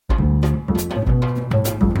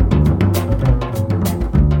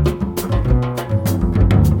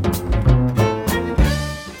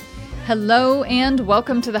Hello and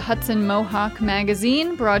welcome to the Hudson Mohawk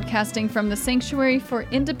Magazine, broadcasting from the Sanctuary for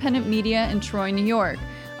Independent Media in Troy, New York,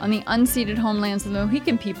 on the unceded homelands of the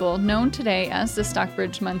Mohican people, known today as the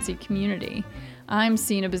Stockbridge-Munsee community. I'm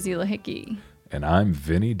Sina Bazila Hickey. And I'm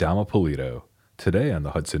Vinny Damapolito. Today on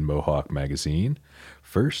the Hudson Mohawk Magazine,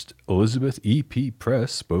 first, Elizabeth E.P.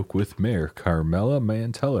 Press spoke with Mayor Carmella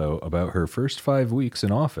Mantello about her first 5 weeks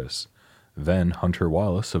in office. Then Hunter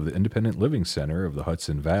Wallace of the Independent Living Center of the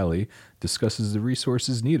Hudson Valley discusses the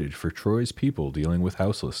resources needed for Troy's people dealing with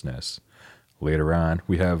houselessness. Later on,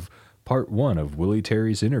 we have part 1 of Willie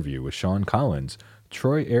Terry's interview with Sean Collins,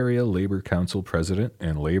 Troy Area Labor Council President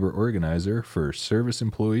and Labor Organizer for Service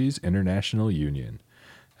Employees International Union.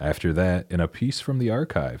 After that, in a piece from the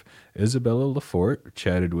archive, Isabella LaForte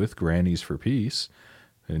chatted with Grannies for Peace.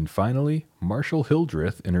 And finally, Marshall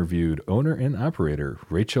Hildreth interviewed owner and operator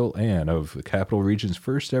Rachel Ann of the Capital Region's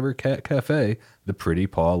first ever cat café, the Pretty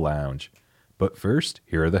Paw Lounge. But first,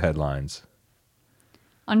 here are the headlines.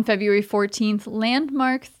 On February 14th,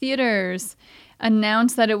 Landmark Theaters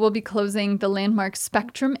announced that it will be closing the Landmark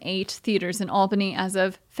Spectrum 8 theaters in Albany as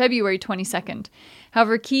of February 22nd.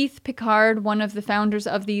 However, Keith Pickard, one of the founders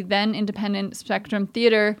of the then independent Spectrum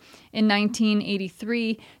Theater in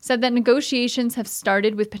 1983, said that negotiations have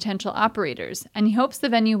started with potential operators, and he hopes the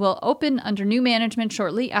venue will open under new management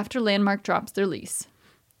shortly after Landmark drops their lease.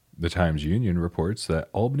 The Times-Union reports that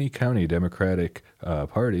Albany County Democratic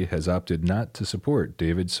Party has opted not to support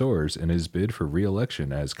David Soares in his bid for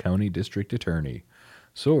re-election as county district attorney.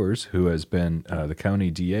 Soares, who has been the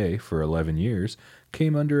county DA for 11 years,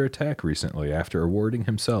 came under attack recently after awarding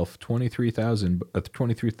himself a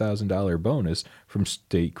 $23,000 bonus from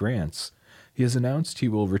state grants. He has announced he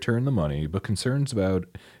will return the money, but concerns about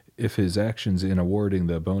if his actions in awarding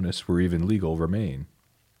the bonus were even legal remain.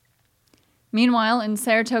 Meanwhile, in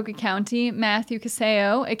Saratoga County, Matthew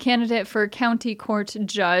Caseo, a candidate for county court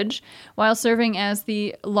judge, while serving as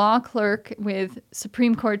the law clerk with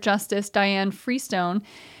Supreme Court Justice Dianne Freestone,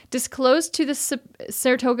 disclosed to the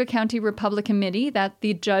Saratoga County Republican Committee that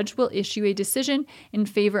the judge will issue a decision in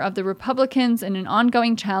favor of the Republicans in an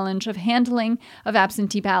ongoing challenge of handling of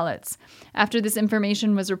absentee ballots. After this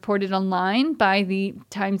information was reported online by the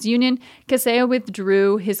Times-Union, Caseo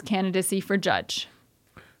withdrew his candidacy for judge.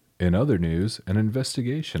 In other news, an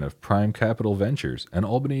investigation of Prime Capital Ventures, an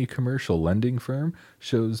Albany commercial lending firm,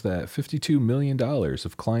 shows that $52 million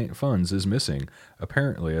of client funds is missing,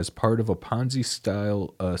 apparently as part of a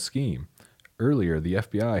Ponzi-style scheme. Earlier, the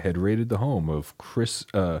FBI had raided the home of Chris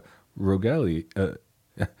Roglieri,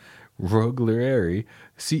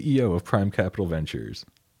 CEO of Prime Capital Ventures.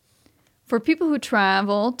 For people who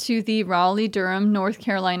travel to the Raleigh-Durham, North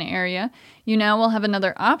Carolina area, you now will have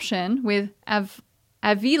another option with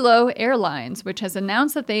Avelo Airlines, which has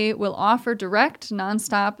announced that they will offer direct,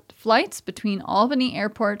 nonstop flights between Albany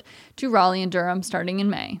Airport to Raleigh and Durham starting in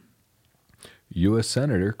May. U.S.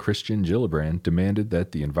 Senator Christian Gillibrand demanded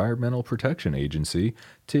that the Environmental Protection Agency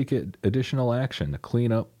take additional action to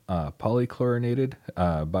clean up polychlorinated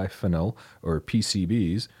biphenyl, or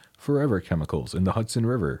PCBs, forever chemicals in the Hudson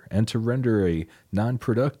River, and to render a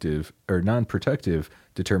non-protective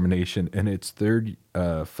determination in its third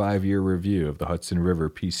 5-year review of the Hudson River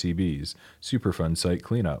PCBs Superfund site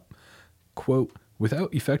cleanup. Quote,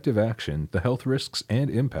 without effective action, the health risks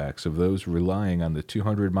and impacts of those relying on the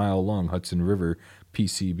 200-mile-long Hudson River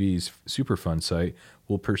PCBs Superfund site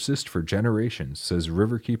will persist for generations, says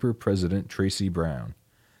Riverkeeper President Tracy Brown.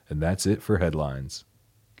 And that's it for headlines.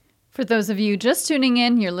 For those of you just tuning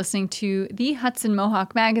in, you're listening to the Hudson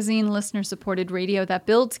Mohawk Magazine, listener-supported radio that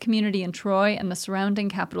builds community in Troy and the surrounding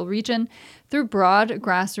capital region through broad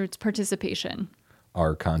grassroots participation.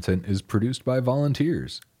 Our content is produced by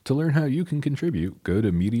volunteers. To learn how you can contribute, go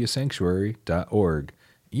to mediasanctuary.org.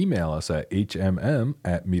 Email us at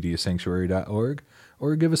hmm@mediasanctuary.org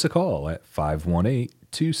or give us a call at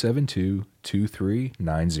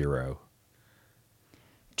 518-272-2390.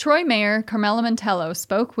 Troy Mayor Carmella Mantello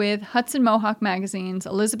spoke with Hudson Mohawk Magazine's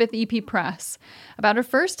Elizabeth E.P. Press about her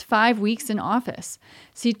first 5 weeks in office.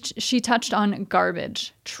 She touched on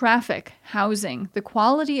garbage, traffic, housing, the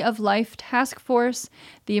quality of life task force,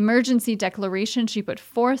 the emergency declaration she put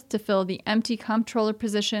forth to fill the empty comptroller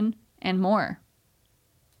position, and more.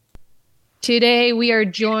 Today, we are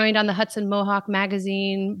joined on the Hudson Mohawk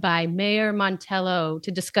Magazine by Mayor Mantello to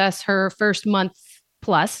discuss her first month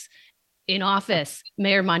plus in office.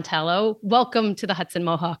 Mayor Mantello, welcome to the Hudson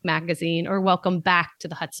Mohawk Magazine, or welcome back to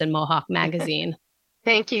the Hudson Mohawk Magazine.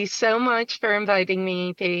 Thank you so much for inviting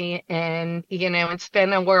me, Dee. And, it's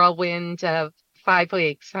been a whirlwind of 5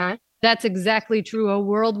 weeks, huh? That's exactly true. A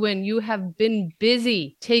whirlwind. You have been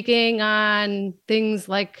busy taking on things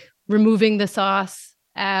like removing the Sauce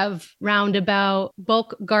Ave roundabout,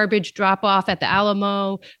 bulk garbage drop off at the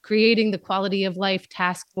Alamo, creating the quality of life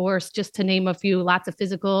task force, just to name a few, lots of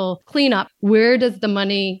physical cleanup. Where does the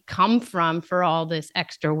money come from for all this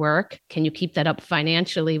extra work? Can you keep that up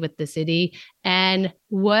financially with the city? And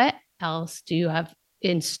what else do you have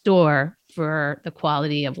in store for the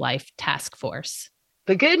quality of life task force?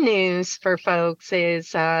 The good news for folks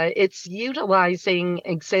is it's utilizing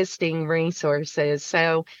existing resources.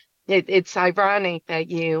 So it's ironic that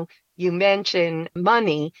you mention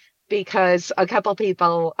money, because a couple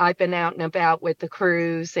people, I've been out and about with the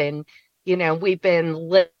crews, and we've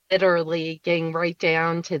been literally getting right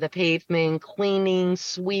down to the pavement, cleaning,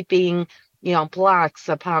 sweeping, blocks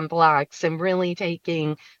upon blocks, and really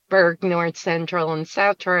taking Berg, North Central, and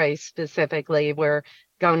South Troy specifically. We're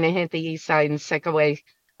going to hit the east side and Sickaway.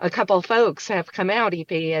 A couple folks have come out, EP,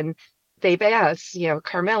 and they've asked,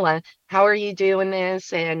 Carmella, how are you doing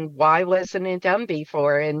this? And why wasn't it done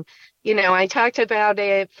before? And, I talked about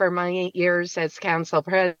it for my 8 years as council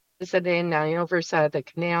president. I oversaw the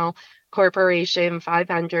Canal Corporation,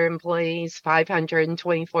 500 employees,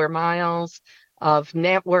 524 miles of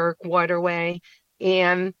network waterway.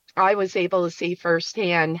 And I was able to see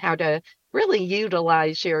firsthand how to really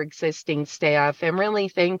utilize your existing staff and really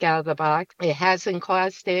think out of the box. It hasn't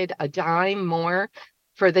costed a dime more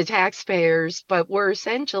for the taxpayers, but we're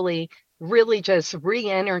essentially really just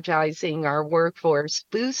re-energizing our workforce,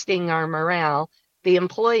 boosting our morale. The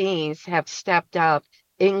employees have stepped up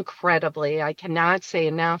incredibly. I cannot say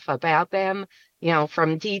enough about them,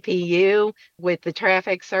 from DPU with the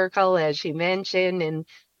traffic circle, as you mentioned. And,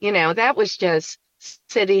 that was just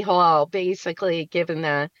City Hall basically giving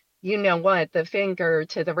the finger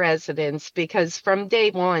to the residents, because from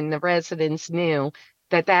day one, the residents knew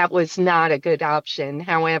that that was not a good option.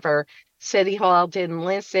 However, City Hall didn't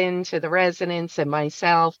listen to the residents and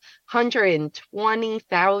myself.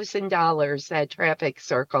 $120,000 that traffic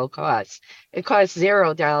circle cost. It cost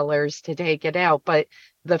 $0 to take it out. But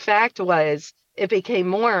the fact was, it became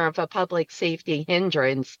more of a public safety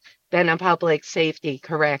hindrance than a public safety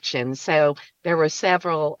correction. So there were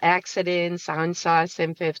several accidents on Sauce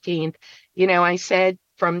and 15th. I said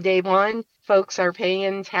from day one, folks are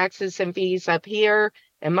paying taxes and fees up here,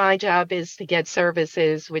 and my job is to get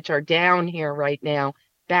services, which are down here right now,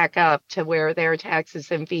 back up to where their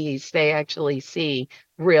taxes and fees, they actually see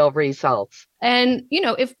real results. And,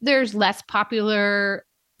 if there's less popular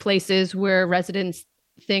places where residents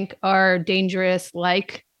think are dangerous,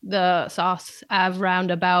 like the Sauce Ave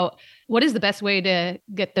roundabout, what is the best way to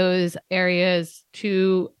get those areas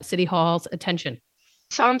to City Hall's attention?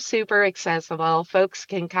 So I'm super accessible. Folks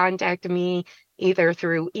can contact me either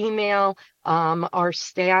through email. Our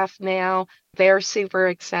staff now, they're super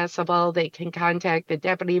accessible. They can contact the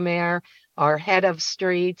deputy mayor, our head of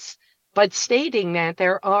streets, but stating that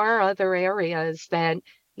there are other areas that,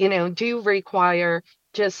 do require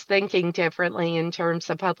just thinking differently in terms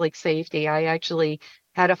of public safety. I actually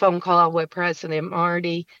had a phone call with President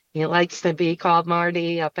Marty. He likes to be called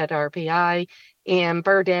Marty up at RPI. And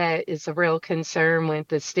Burdett is a real concern with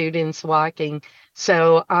the students walking.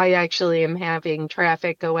 So I actually am having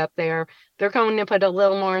traffic go up there. They're going to put a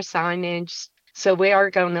little more signage. So we are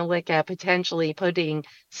going to look at potentially putting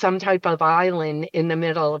some type of island in the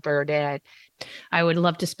middle of Burdett. I would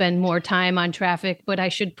love to spend more time on traffic, but I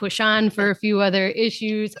should push on for a few other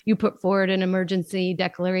issues. You put forward an emergency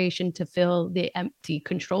declaration to fill the empty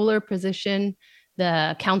controller position.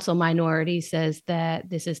 The council minority says that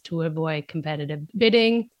this is to avoid competitive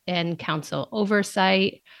bidding and council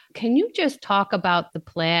oversight. Can you just talk about the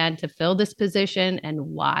plan to fill this position and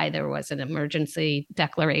why there was an emergency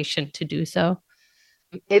declaration to do so?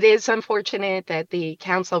 It is unfortunate that the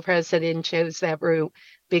council president chose that route,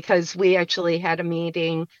 because we actually had a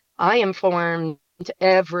meeting. I informed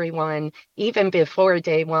everyone, even before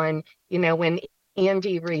day one, when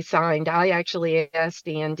Andy resigned, I actually asked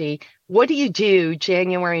Andy, what do you do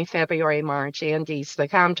January, February, March? Andy's the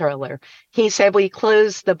comptroller. He said, we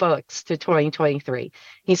closed the books to 2023.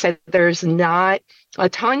 He said, there's not a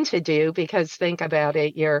ton to do, because think about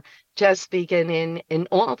it, you're just beginning, and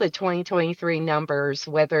all the 2023 numbers,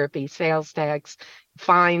 whether it be sales tax,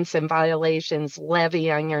 fines and violations,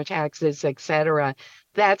 levy on your taxes, etc.,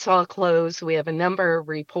 that's all closed. We have a number of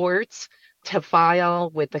reports to file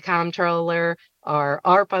with the comptroller, our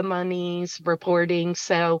ARPA monies reporting.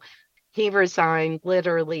 So he resigned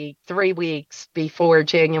literally 3 weeks before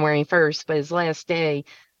January 1st, but his last day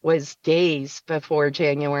was days before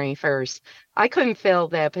January 1st. I couldn't fill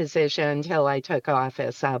that position until I took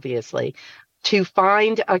office, obviously. To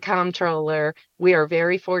find a comptroller, we are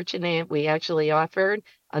very fortunate. We actually offered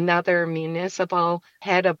another municipal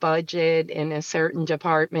had a budget in a certain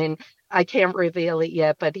department. I can't reveal it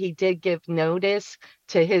yet, but he did give notice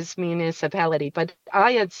to his municipality. But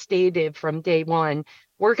I had stated from day one,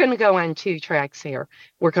 we're going to go on two tracks here.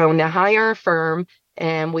 We're going to hire a firm,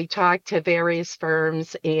 and we talked to various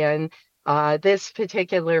firms, and this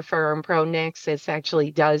particular firm, ProNexus,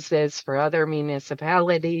 actually does this for other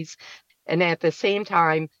municipalities, and at the same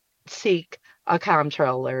time seek a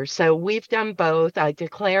comptroller. So we've done both. I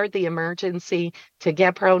declared the emergency to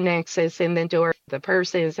get ProNexus in the door. The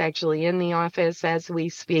person is actually in the office as we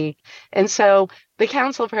speak. And so the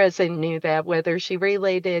council president knew that. Whether she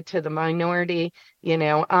relayed it to the minority,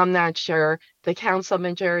 I'm not sure, the council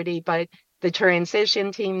majority, but the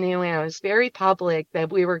transition team knew, and it was very public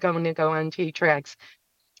that we were going to go on two tracks.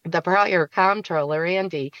 The prior comptroller,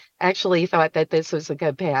 Andy, actually thought that this was a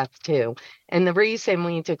good path too. And the reason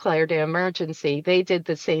we declared an emergency, they did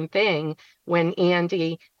the same thing when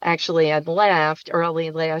Andy actually had left early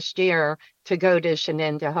last year to go to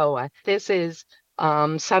Shenandoah. This is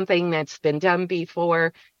something that's been done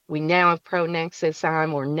before. We now have ProNexus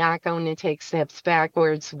on. We're not going to take steps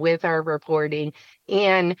backwards with our reporting.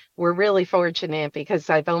 And we're really fortunate because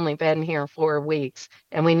I've only been here 4 weeks,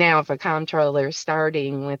 and we now have a comptroller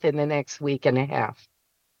starting within the next week and a half.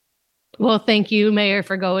 Well, thank you, Mayor,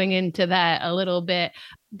 for going into that a little bit.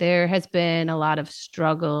 There has been a lot of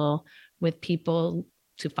struggle with people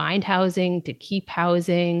to find housing, to keep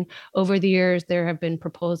housing. Over the years, there have been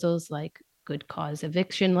proposals like good cause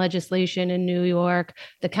eviction legislation in New York.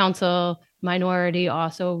 The council minority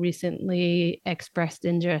also recently expressed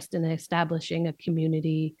interest in establishing a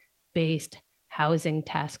community-based housing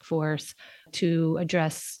task force to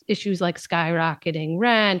address issues like skyrocketing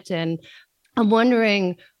rent. And I'm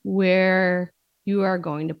wondering where you are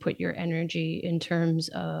going to put your energy in terms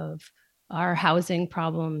of our housing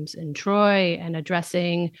problems in Troy and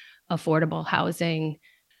addressing affordable housing.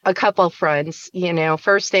 A couple fronts,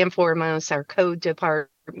 first and foremost, our code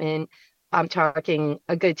department, I'm talking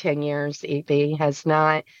a good 10 years, EB, has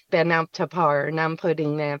not been up to par, and I'm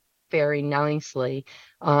putting that very nicely.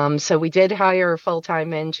 So we did hire a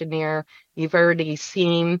full-time engineer. You've already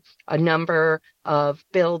seen a number of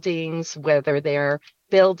buildings, whether they're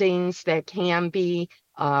buildings that can be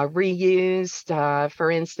reused. For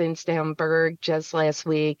instance, down Berg just last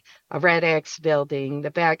week, a Red X building, the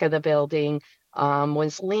back of the building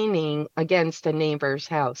was leaning against a neighbor's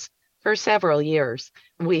house for several years.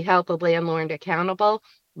 We held the landlord accountable.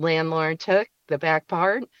 Landlord took the back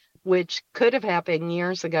part, which could have happened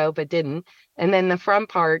years ago, but didn't. And then the front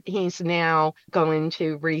part, he's now going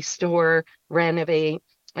to restore, renovate,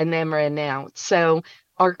 and then rent out. So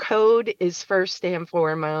our code is first and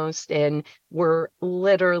foremost, and we're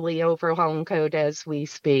literally overhauling code as we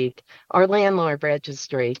speak. Our landlord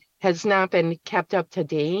registry has not been kept up to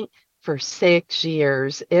date for 6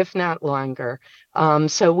 years, if not longer.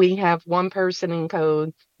 So we have one person in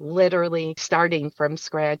code literally starting from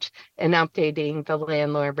scratch and updating the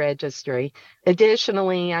landlord registry.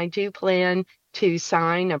 Additionally, I do plan to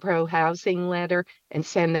sign a pro-housing letter and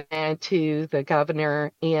send that to the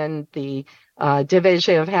governor and the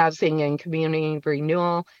Division of Housing and Community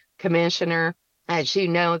Renewal Commissioner. As you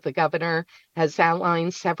know, the governor has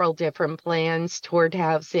outlined several different plans toward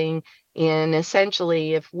housing. And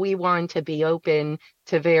essentially, if we want to be open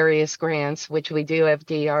to various grants, which we do have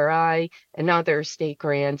DRI and other state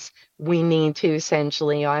grants, we need to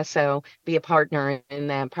essentially also be a partner in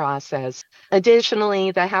that process.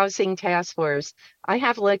 Additionally, the Housing Task Force, I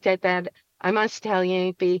have looked at that. I must tell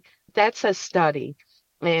you, that's a study.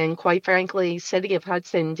 And quite frankly, City of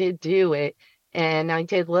Hudson did do it. And I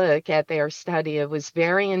did look at their study. It was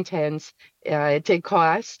very intense. It did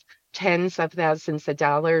cost tens of thousands of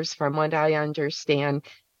dollars from what I understand.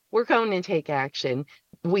 We're going to take action.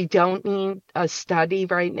 We don't need a study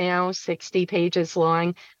right now, 60 pages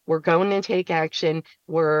long. We're going to take action.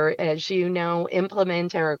 We're, as you know,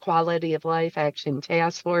 implement our Quality of Life Action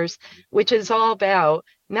Task Force, which is all about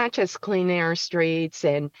not just clean air streets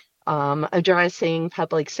and addressing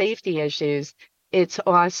public safety issues. It's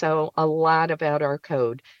also a lot about our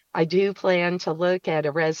code. I do plan to look at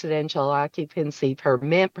a residential occupancy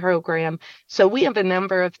permit program. So we have a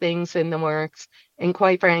number of things in the works. And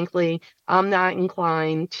quite frankly, I'm not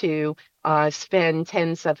inclined to spend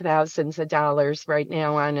tens of thousands of dollars right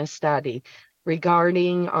now on a study.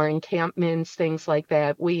 Regarding our encampments, things like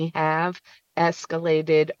that, we have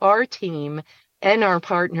escalated our team and our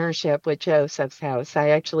partnership with Joseph's House. I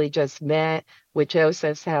actually just met with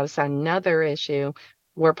Joseph's House on another issue.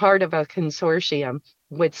 We're part of a consortium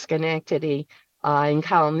with Schenectady and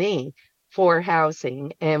Colony for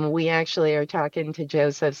housing. And we actually are talking to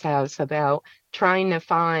Joseph's House about trying to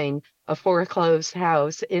find a foreclosed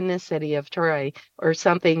house in the city of Troy or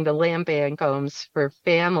something the land bank owns for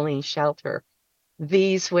family shelter.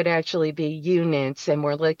 These would actually be units, and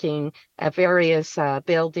we're looking at various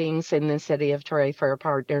buildings in the city of Troy for a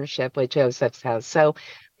partnership with Joseph's House. So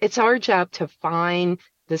it's our job to find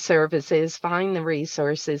the services, find the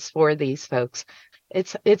resources for these folks.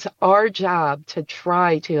 It's our job to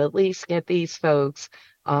try to at least get these folks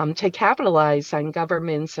to capitalize on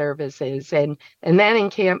government services, and that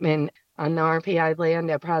encampment on the RPI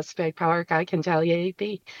land at Prospect Park. I can tell you,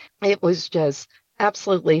 AP, it was just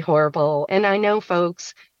absolutely horrible. And I know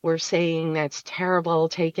folks were saying that's terrible,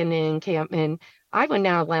 taking an encampment. I would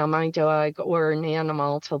not allow my dog or an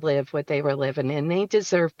animal to live what they were living in. They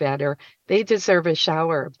deserve better. They deserve a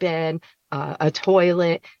shower, a bed, a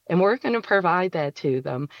toilet, and we're going to provide that to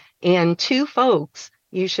them. And two folks,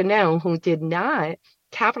 you should know, who did not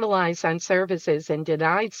capitalize on services and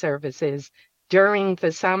denied services during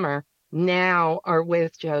the summer now are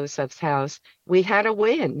with Joseph's House. We had a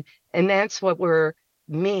win. And that's what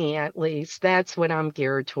me at least, that's what I'm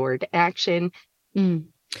geared toward. Action. Mm.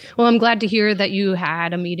 Well, I'm glad to hear that you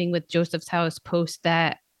had a meeting with Joseph's House post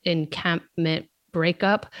that encampment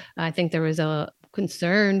breakup. I think there was a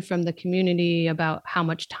concern from the community about how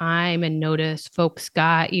much time and notice folks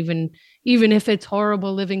got, even if it's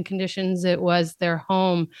horrible living conditions, it was their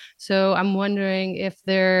home. So I'm wondering if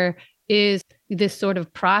there is this sort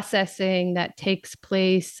of processing that takes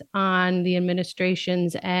place on the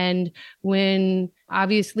administration's end when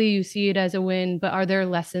obviously you see it as a win, but are there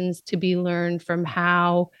lessons to be learned from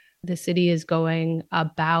how the city is going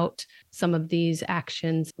about some of these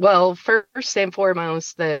actions? Well, first and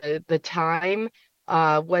foremost, the time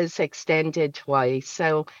was extended twice.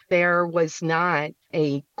 So there was not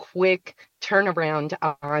a quick turnaround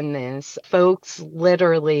on this. Folks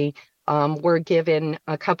literally were given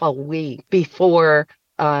a couple weeks before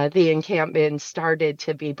the encampment started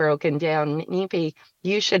to be broken down. Nipi,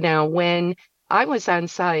 you should know, when I was on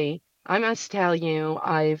site, I must tell you,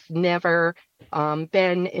 I've never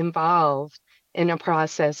been involved in a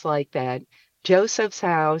process like that. Joseph's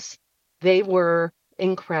House, they were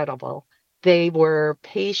incredible. They were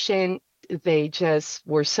patient. They just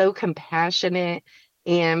were so compassionate.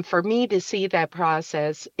 And for me to see that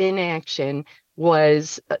process in action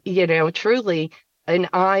was, truly an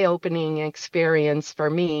eye-opening experience for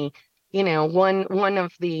me. One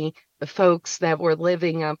of the folks that were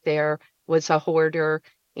living up there was a hoarder,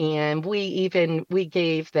 and we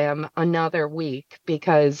gave them another week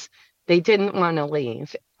because they didn't want to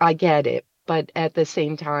leave. I get it, but at the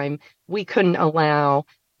same time, we couldn't allow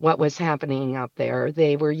what was happening up there.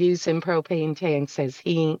 They were using propane tanks as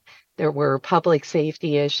heat. There were public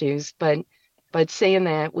safety issues, but saying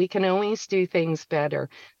that, we can always do things better.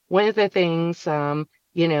 One of the things,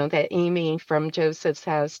 that Amy from Joseph's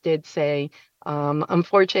House did say,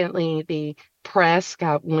 unfortunately, the press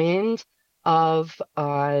got wind of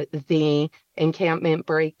the encampment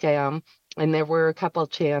breakdown, and there were a couple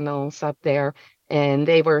channels up there, and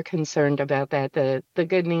they were concerned about that. The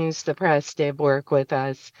good news, the press did work with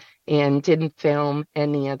us and didn't film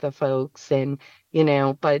any of the folks, and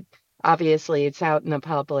but obviously it's out in the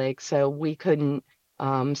public, so we couldn't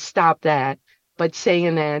stop that. But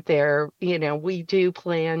saying that, we do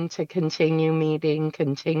plan to continue meeting,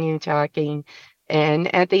 continue talking,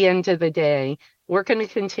 and at the end of the day, we're going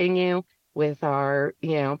to continue with our,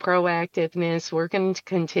 proactiveness. We're going to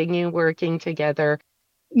continue working together.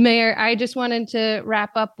 Mayor, I just wanted to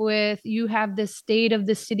wrap up with, you have the State of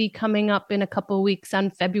the City coming up in a couple of weeks on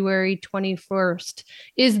February 21st.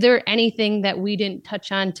 Is there anything that we didn't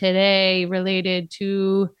touch on today related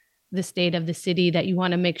to the state of the city that you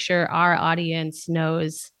want to make sure our audience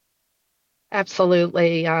knows?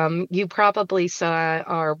 Absolutely. You probably saw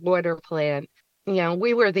our water plant.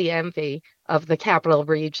 We were the envy of the capital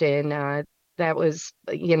region. That was,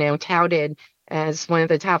 touted as one of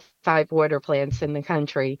the top 5 water plants in the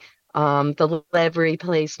country. The lead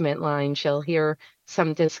replacement line, you'll hear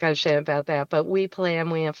some discussion about that, but we have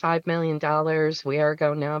 $5 million. We are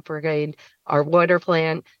going to upgrade our water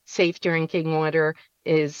plant. Safe drinking water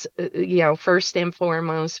is, first and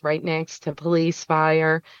foremost, right next to police,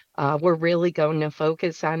 fire. We're really going to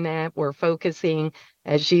focus on that. We're focusing,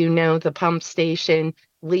 as you know, the pump station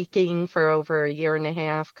leaking for over a year and a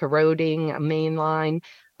half, corroding a main line.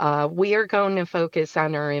 We are going to focus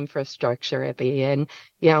on our infrastructure at the end,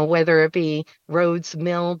 whether it be roads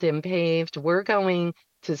milled and paved. We're going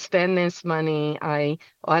to spend this money. I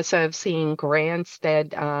also have seen grants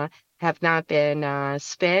that have not been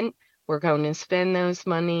spent. We're going to spend those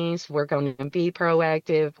monies. We're going to be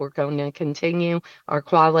proactive. We're going to continue our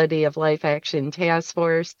quality of life action task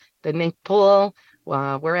force, the Nick Pool.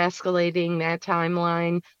 We're escalating that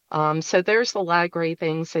timeline. So there's a lot of great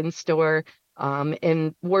things in store.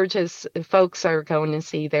 And folks are going to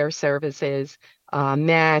see their services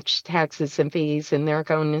match taxes and fees, and they're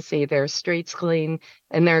going to see their streets clean,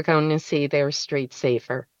 and they're going to see their streets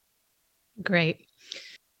safer. Great.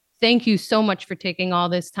 Thank you so much for taking all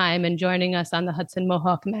this time and joining us on the Hudson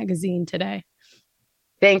Mohawk Magazine today.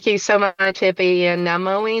 Thank you so much, Hippie, and I'm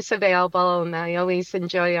always available, and I always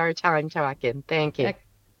enjoy our time talking. Thank you.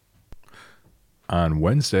 On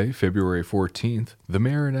Wednesday, February 14th, the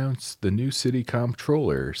mayor announced the new city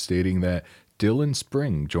comptroller, stating that Dylan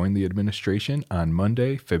Spring joined the administration on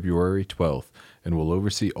Monday, February 12th, and will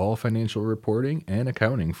oversee all financial reporting and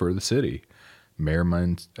accounting for the city. Mayor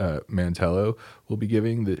Mantello will be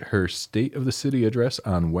giving her State of the City address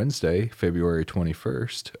on Wednesday, February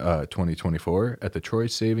 21st, 2024, at the Troy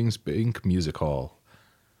Savings Bank Music Hall.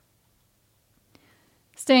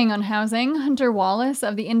 Staying on housing, Hunter Wallace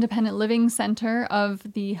of the Independent Living Center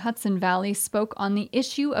of the Hudson Valley spoke on the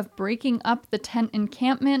issue of breaking up the tent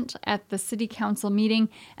encampment at the City Council meeting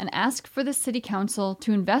and asked for the City Council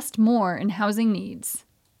to invest more in housing needs.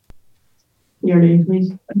 Your name,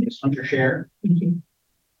 please. My name is Hunter Scher. Thank you.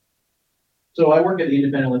 So I work at the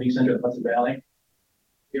Independent Living Center of Hudson Valley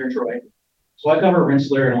here in Troy. So I cover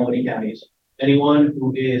Rensselaer and Albany counties. Anyone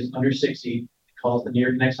who is under 60 calls the New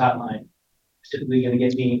York Next hotline is typically going to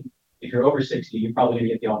get me. If you're over 60, you're probably going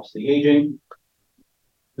to get the Office of the Aging.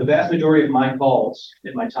 The vast majority of my calls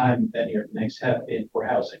in my time at New York Next have been for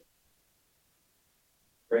housing.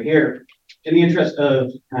 Right here, in the interest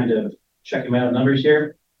of kind of checking my own numbers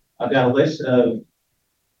here, I've got a list of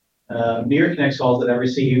New York Connect calls that I've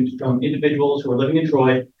received from individuals who are living in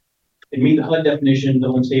Troy and meet the HUD definition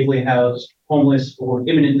of unstably housed, homeless, or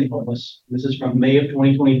imminently homeless. This is from May of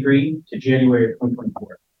 2023 to January of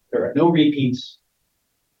 2024. There are no repeats,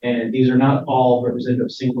 and these are not all representative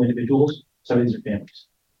of single individuals. Some of these are families.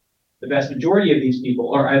 The vast majority of these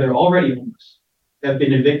people are either already homeless, have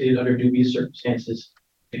been evicted under dubious circumstances,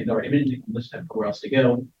 and are imminently homeless, have nowhere else to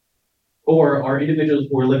go, or are individuals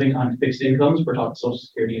who are living on fixed incomes. We're talking Social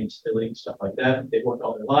Security and disability and stuff like that. They've worked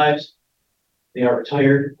all their lives. They are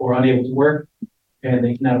retired or unable to work, and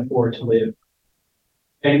they cannot afford to live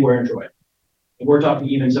anywhere in Troy. And we're talking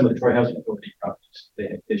even some of the Troy Housing Authority properties.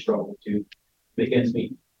 They struggle to make ends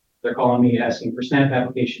meet. They're calling me asking for SNAP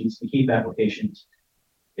applications and HEAP applications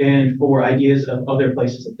and for ideas of other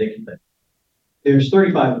places that they can live. There's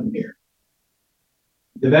 35 of them here.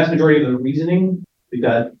 The vast majority of the reasoning, we've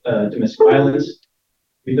got domestic violence.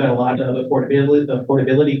 We've got a lot of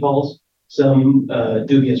affordability calls, some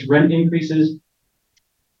dubious rent increases.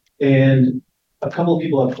 And a couple of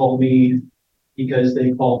people have called me because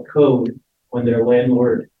they called code when their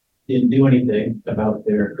landlord didn't do anything about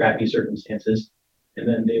their crappy circumstances. And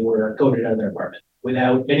then they were coded out of their apartment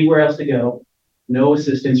without anywhere else to go, no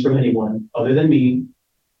assistance from anyone other than me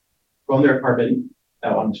from their apartment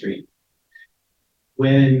out on the street.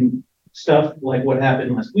 When stuff like what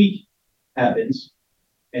happened last week happens,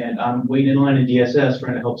 and I'm waiting in line at DSS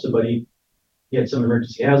trying to help somebody get some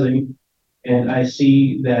emergency housing, and I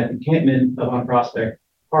see that encampment up on Prospect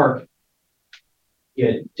Park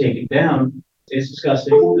get taken down, it's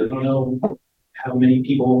disgusting. I don't know how many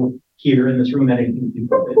people here in this room had anything to do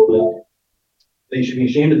with it, but they should be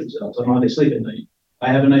ashamed of themselves. I don't know how they sleep at night.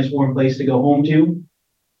 I have a nice warm place to go home to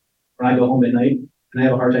when I go home at night, and I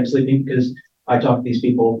have a hard time sleeping because I talk to these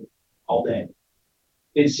people all day.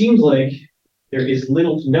 It seems like there is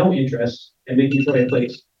little to no interest in making Troy a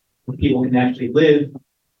place where people can actually live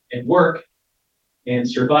and work and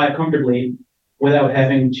survive comfortably without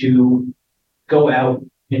having to go out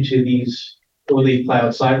into these poorly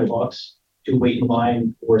plowed sidewalks to wait in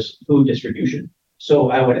line for food distribution. So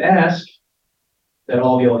I would ask that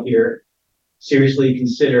all of y'all here seriously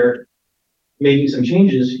consider making some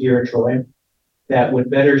changes here in Troy that would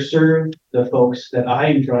better serve the folks that I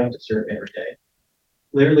am trying to serve every day.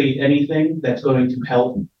 Literally anything that's going to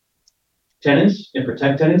help tenants and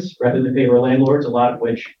protect tenants rather than favor landlords, a lot of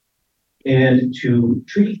which, and to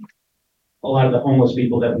treat a lot of the homeless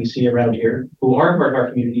people that we see around here who are part of our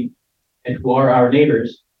community and who are our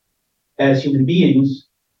neighbors as human beings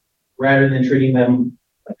rather than treating them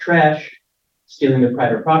like trash, stealing their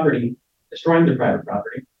private property, destroying their private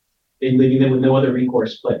property, and leaving them with no other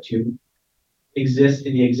recourse but to exist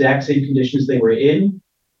in the exact same conditions they were in,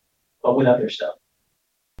 but without their stuff.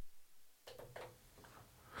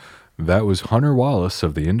 That was Hunter Wallace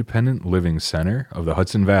of the Independent Living Center of the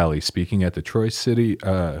Hudson Valley speaking at the Troy City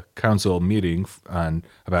Council meeting on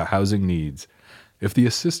about housing needs. If the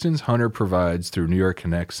assistance Hunter provides through New York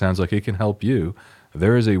Connect sounds like it can help you,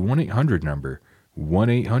 there is a 1-800 number,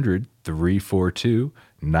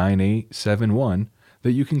 1-800-342-9871,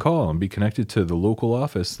 that you can call and be connected to the local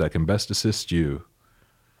office that can best assist you.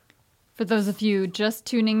 For those of you just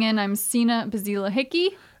tuning in, I'm Sina Bazila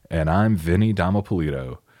Hickey. And I'm Vinny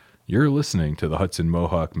Damapolito. You're listening to the Hudson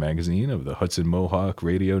Mohawk Magazine of the Hudson Mohawk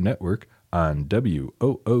Radio Network on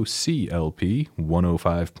WOOCLP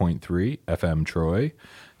 105.3 FM Troy,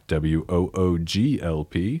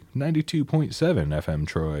 WOOGLP 92.7 FM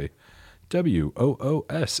Troy,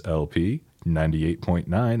 WOOSLP 98.9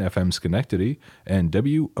 FM Schenectady, and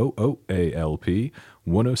WOOALP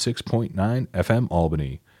 106.9 FM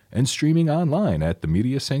Albany, and streaming online at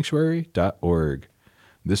themediasanctuary.org.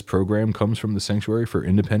 This program comes from the Sanctuary for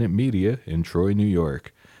Independent Media in Troy, New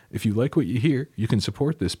York. If you like what you hear, you can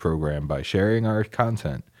support this program by sharing our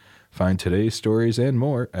content. Find today's stories and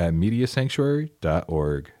more at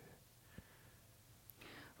mediasanctuary.org.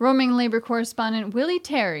 Roaming labor correspondent Willie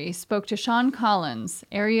Terry spoke to Sean Collins,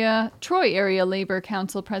 Troy Area Labor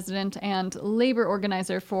Council President and labor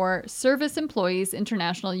organizer for Service Employees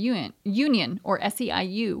International Union, or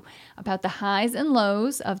SEIU, about the highs and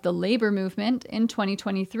lows of the labor movement in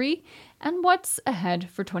 2023 and what's ahead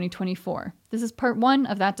for 2024. This is part one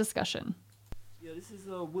of that discussion. Yeah, this is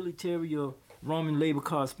Willie Terry, your roaming labor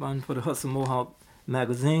correspondent for the Hudson Mohawk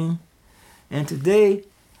Magazine. And today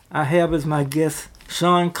I have as my guest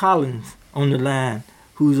Sean Collins on the line,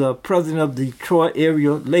 who's president of the Troy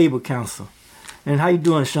Area Labor Council. And how you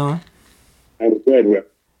doing, Sean? I'm good, Will.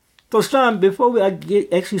 So, Sean, before I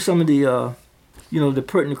ask you some of the, the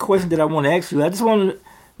pertinent questions that I want to ask you, why don't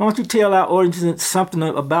you tell our audience something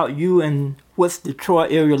about you and what's the Troy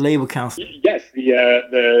Area Labor Council? Yes,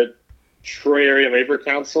 the Troy Area Labor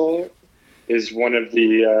Council is one of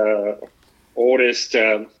the oldest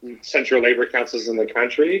central labor councils in the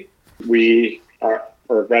country. We are,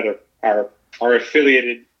 or rather, our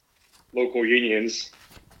affiliated local unions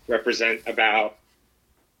represent about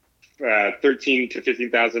 13 to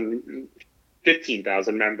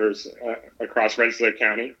 15,000 members across Rensselaer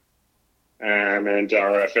County, and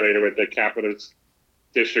are affiliated with the Capital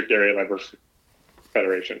District Area Labor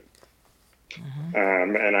Federation.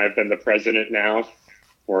 Mm-hmm. And I've been the president now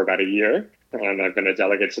for about a year, and I've been a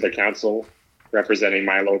delegate to the council representing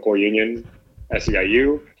my local union,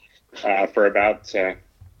 SEIU, for about 10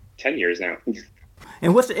 years now.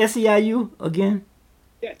 And what's the SEIU again?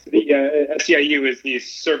 Yes, the SEIU is the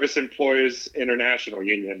Service Employees International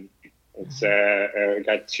Union. It's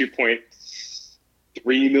got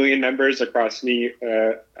 2.3 million members across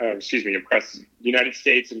across the United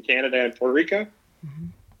States and Canada and Puerto Rico. Mm-hmm.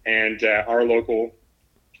 And our local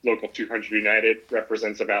 200 United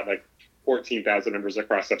represents about 14,000 members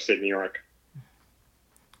across upstate New York.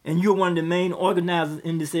 And you're one of the main organizers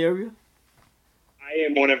in this area? I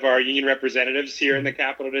am one of our union representatives here in the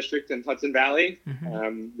Capital District in Hudson Valley.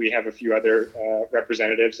 Mm-hmm. We have a few other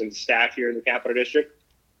representatives and staff here in the Capital District.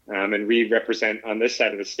 And we represent on this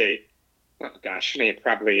side of the state,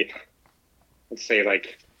 probably, let's say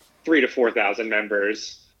 3,000 to 4,000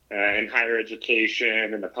 members in higher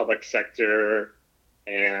education, in the public sector,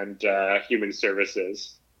 and human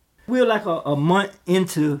services. We're a month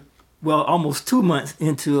into, almost 2 months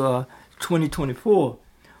into 2024.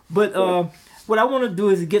 But what I want to do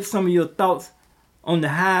is get some of your thoughts on the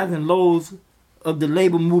highs and lows of the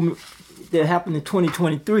labor movement that happened in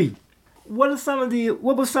 2023. What were some of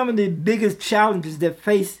the biggest challenges that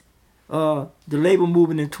faced the labor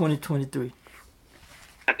movement in 2023?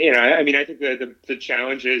 I think the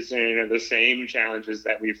challenges, the same challenges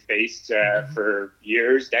that we've faced for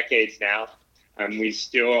years, decades now. We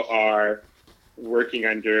still are working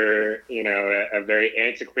under, a very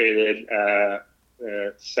antiquated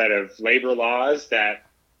set of labor laws that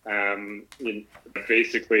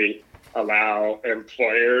basically allow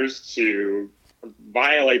employers to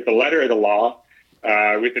violate the letter of the law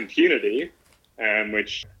with impunity,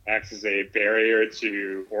 which acts as a barrier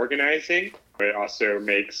to organizing. It also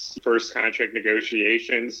makes first contract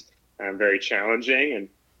negotiations very challenging,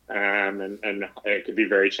 and it could be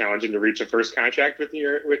very challenging to reach a first contract with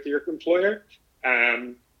your employer.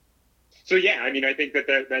 I think that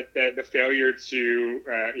the failure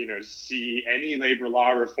to see any labor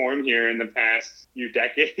law reform here in the past few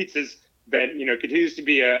decades has been continues to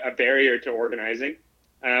be a barrier to organizing.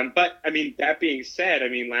 But that being said,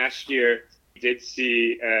 last year did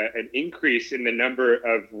see an increase in the number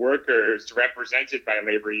of workers represented by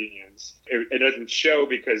labor unions. It doesn't show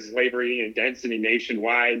because labor union density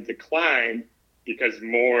nationwide declined because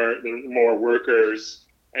more workers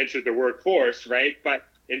entered the workforce, right? But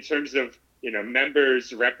in terms of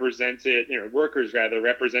members represented, workers rather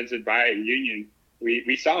represented by a union,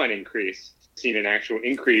 we saw an increase, seen an actual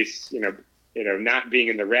increase, not being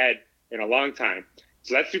in the red in a long time.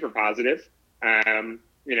 So that's super positive.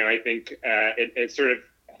 I think it sort of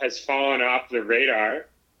has fallen off the radar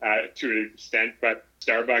to an extent, but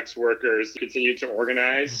Starbucks workers continue to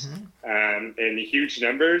organize in huge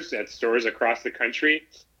numbers at stores across the country.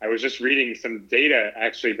 I was just reading some data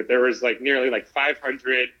actually, but there was nearly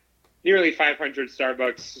 500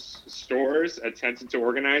 Starbucks stores attempted to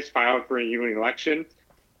organize, filed for a union election.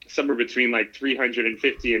 Somewhere between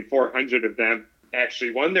 350 and 400 of them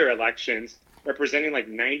actually won their elections, representing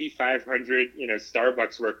 9,500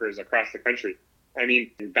 Starbucks workers across the country. I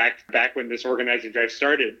mean, back when this organizing drive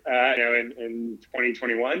started, in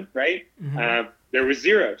 2021, right? There was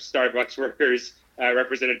 0 Starbucks workers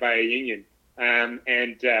represented by a union, and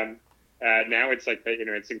now it's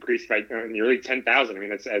it's increased by nearly 10,000. I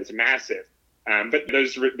mean, it's massive. But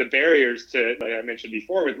the barriers to, like I mentioned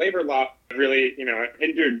before, with labor law really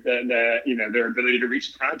hindered their ability to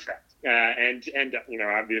reach a contract. And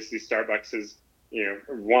obviously Starbucks has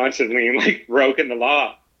wantonly broken the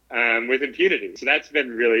law with impunity. So that's been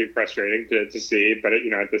really frustrating to see, but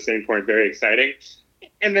at the same point very exciting.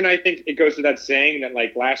 And then I think it goes without saying that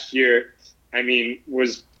last year,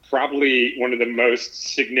 was probably one of the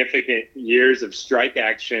most significant years of strike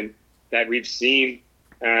action that we've seen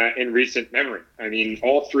in recent memory. I mean,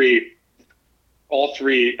 all three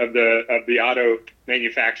of the auto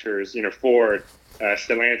manufacturers, Ford,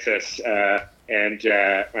 Stellantis, and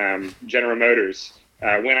General Motors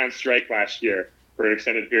went on strike last year for an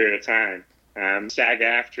extended period of time.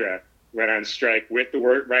 SAG-AFTRA went on strike with the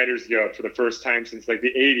Writers Guild for the first time since the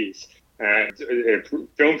 80s.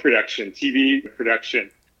 Film production, TV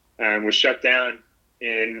production was shut down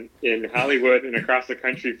in Hollywood and across the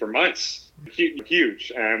country for months.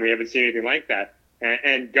 Huge. We haven't seen anything like that.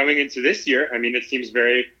 And going into this year, it seems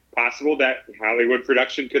very possible that Hollywood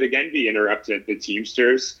production could again be interrupted. The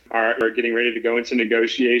Teamsters are getting ready to go into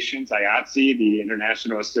negotiations. IATSE, the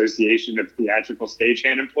International Association of Theatrical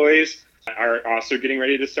Stagehand Employees, are also getting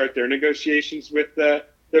ready to start their negotiations with the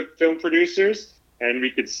film producers. And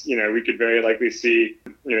we could very likely see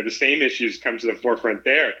the same issues come to the forefront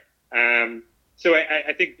there. So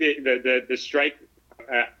I think the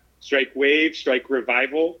strike wave, strike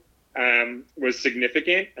revival was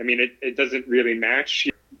significant. It doesn't really match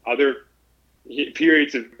other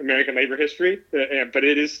periods of American labor history, but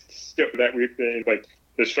it is still that we've been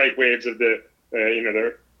the strike waves of the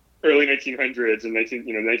early 1900s and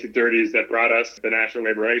 1930s that brought us the National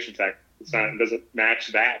Labor Relations Act. It doesn't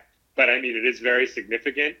match that, but it is very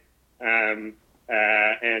significant. And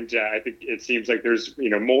I think it seems like there's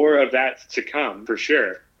more of that to come for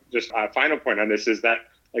sure. Just a final point on this is that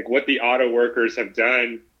what the auto workers have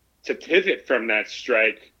done to pivot from that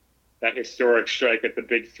strike, that historic strike at the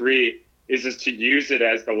Big Three, is to use it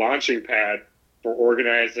as the launching pad for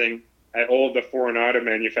organizing at all of the foreign auto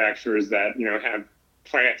manufacturers that have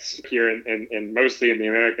plants here in mostly in the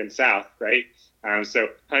American South, right? So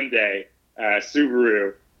Hyundai,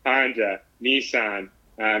 Subaru, Honda, Nissan,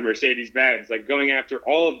 Mercedes-Benz, going after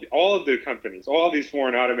all of the companies, all of these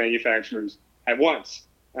foreign auto manufacturers at once,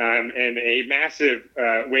 and a massive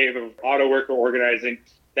wave of auto worker organizing.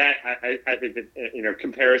 That I think that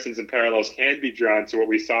comparisons and parallels can be drawn to what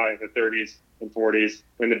we saw in the 30s and 40s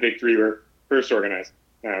when the Big Three were first organized.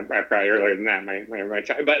 Probably earlier than that, my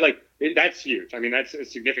time. But that's huge.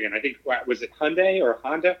 That's significant. I think was it Hyundai or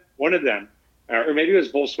Honda? One of them, or maybe it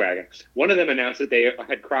was Volkswagen. One of them announced that they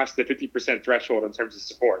had crossed the 50% threshold in terms of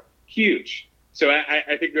support. Huge. So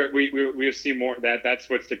I think that we'll see more. That's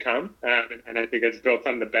what's to come, and I think it's built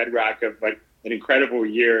on the bedrock of an incredible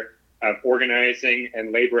year of organizing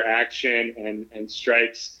and labor action and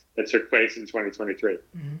strikes that took place in 2023.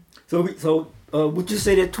 Mm-hmm. So would you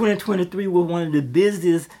say that 2023 was one of the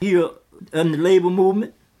busiest year in the labor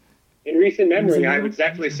movement? In recent memory, I would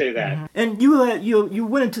definitely say that. Mm-hmm. And you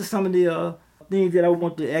went into some of the things that I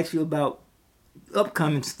want to ask you about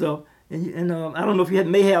upcoming stuff, and I don't know if you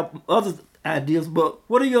may have other ideas, but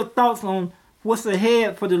what are your thoughts on what's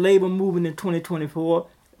ahead for the labor movement in 2024?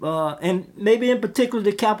 And maybe in particular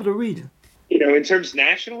the capital region. In terms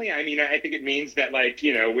nationally, I think it means that I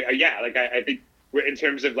think in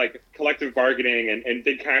terms of collective bargaining and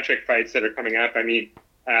big contract fights that are coming up.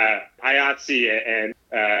 IATSE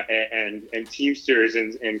and Teamsters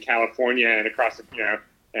in California and across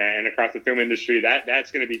and across the film industry,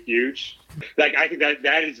 that's going to be huge. Like, I think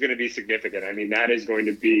that is going to be significant. I mean, that is going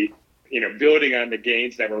to be, building on the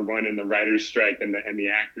gains that were won in the writers' strike and the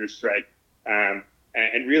actors' strike,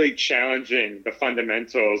 and really challenging the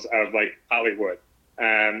fundamentals of like Hollywood,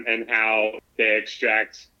 and how they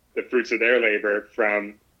extract the fruits of their labor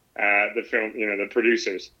from the film, the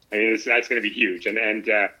producers. I mean, that's going to be huge,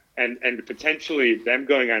 and potentially them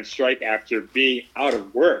going on strike after being out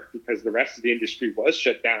of work because the rest of the industry was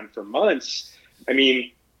shut down for months. I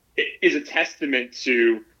mean, it is a testament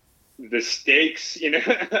to the stakes,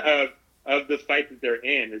 of the fight that they're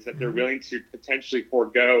in, is that they're willing to potentially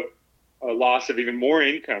forego a loss of even more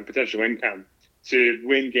potential income, to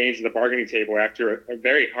win gains at the bargaining table after a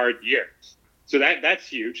very hard year. So that's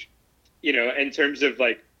huge. In terms of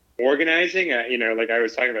like organizing, like I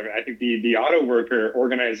was talking about, I think the auto worker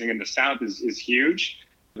organizing in the South is huge.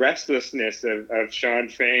 Restlessness of Sean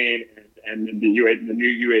Fain and the new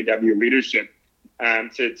UAW leadership.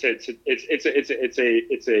 It's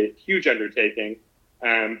a huge undertaking.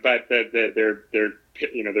 But they're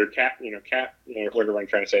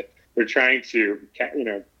trying to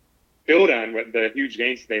build on what the huge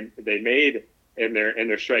gains they made in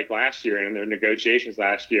their strike last year and in their negotiations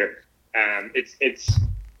last year.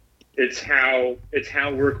 It's how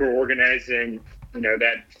worker organizing,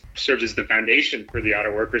 that serves as the foundation for the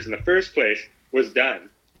auto workers in the first place, was done.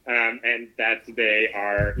 And that they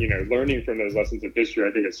are, learning from those lessons of history,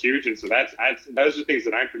 I think is huge. And so those are things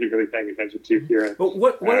that I'm particularly paying attention to here. But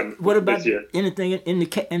what about anything in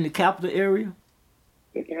the capital area?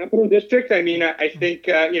 The capital district. I mean, I think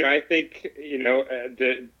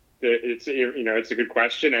it's a good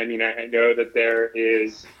question. I mean, I know that there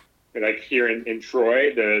is, like here in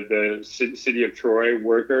Troy, the city of Troy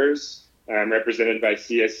workers, represented by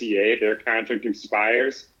CSEA, their contract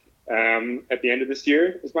expires at the end of this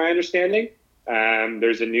year, is my understanding.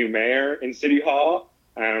 There's a new mayor in City Hall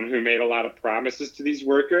who made a lot of promises to these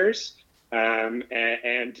workers.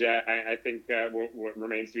 I think what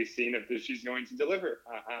remains to be seen if she's going to deliver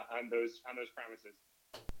on those promises.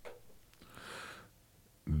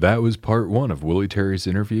 That was part 1 of Willie Terry's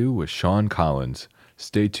interview with Sean Collins.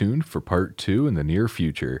 Stay tuned for part 2 in the near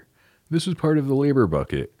future. This was part of the Labor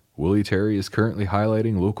Bucket. Willie Terry is currently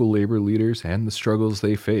highlighting local labor leaders and the struggles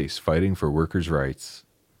they face fighting for workers' rights.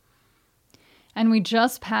 And we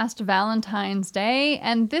just passed Valentine's Day,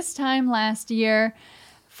 and this time last year,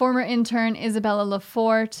 former intern Isabella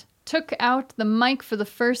LaForte took out the mic for the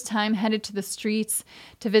first time, headed to the streets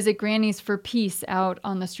to visit Grannies for Peace out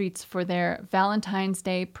on the streets for their Valentine's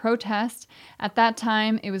Day protest. At that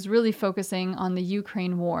time, it was really focusing on the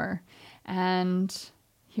Ukraine war. And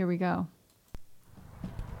here we go.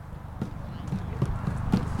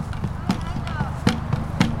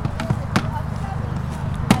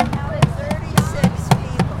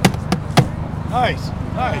 Nice.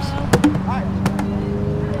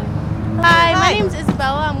 Hi, my name's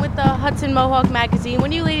Isabella. I'm with the Hudson Mohawk Magazine. What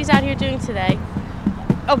are you ladies out here doing today?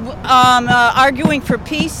 Arguing for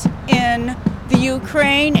peace in the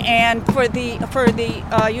Ukraine and for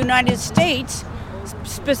the United States,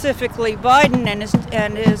 specifically Biden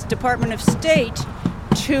and his Department of State,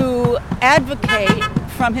 to advocate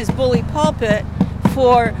from his bully pulpit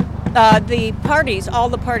for all the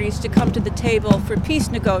parties to come to the table for peace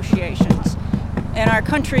negotiations. And our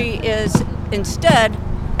country is instead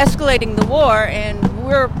escalating the war, and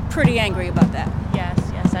we're pretty angry about that. Yes,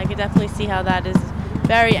 I could definitely see how that is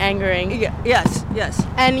very angering. Yes.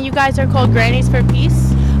 And you guys are called Grannies for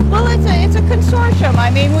Peace? Well, it's a consortium. I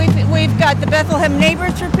mean, we've got the Bethlehem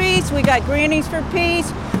Neighbors for Peace, we got Grannies for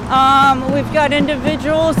Peace, we've got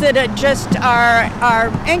individuals that just are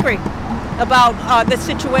angry about the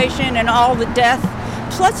situation and all the death,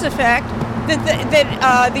 plus the fact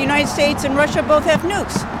that the United States and Russia both have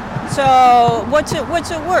nukes. So what's it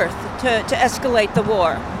worth to escalate the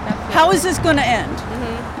war? Definitely. How is this going to end?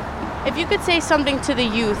 Mm-hmm. If you could say something to the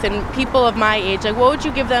youth and people of my age, like what would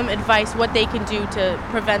you give them advice, what they can do to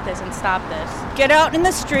prevent this and stop this? Get out in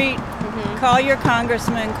the street, call your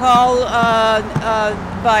congressman, call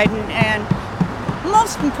Biden, and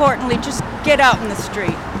most importantly, just get out in the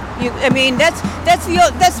street.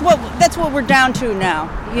 That's what we're down to now.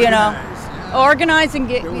 You know. Organize and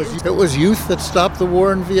get... It was youth that stopped the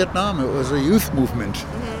war in Vietnam. It was a youth movement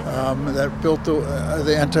that built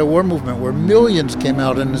the anti-war movement, where millions came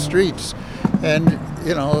out in the streets. And,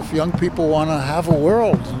 if young people want to have a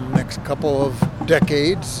world in the next couple of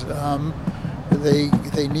decades,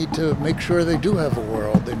 they need to make sure they do have a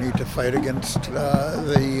world. They need to fight against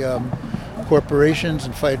the corporations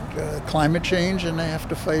and fight climate change, and they have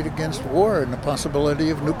to fight against war and the possibility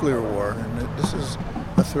of nuclear war. And this is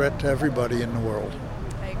a threat to everybody in the world.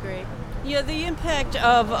 I Yeah, the impact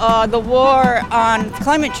of the war on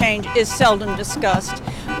climate change is seldom discussed,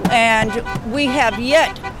 and we have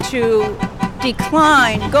yet to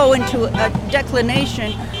go into a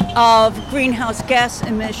declination of greenhouse gas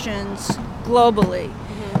emissions globally.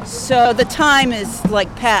 Mm-hmm. So the time is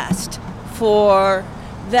like past for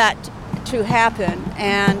that to happen,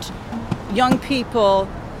 and young people,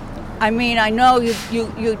 I mean, I know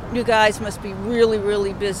you guys must be really,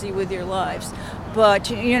 really busy with your lives,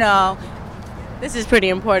 but you know, this is pretty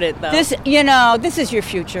important, though. This is your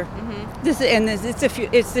future. Mm-hmm.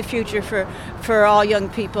 It's the future for all young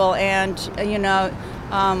people, and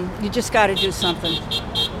you just got to do something.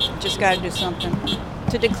 Just got to do something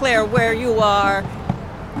to declare where you are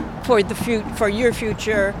for your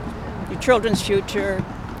future, your children's future,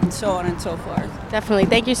 and so on and so forth. Definitely.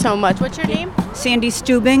 Thank you so much. What's your name? Sandy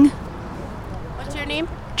Stubing. What's your name?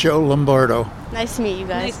 Joe Lombardo. Nice to meet you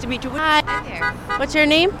guys. Nice to meet you. Hi there. What's your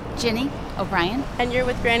name? Ginny O'Brien. And you're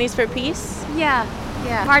with Grannies for Peace? Yeah.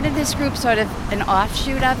 Part of this group, sort of an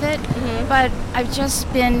offshoot of it, but I've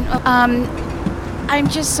just been, I'm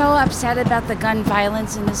just so upset about the gun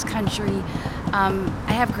violence in this country.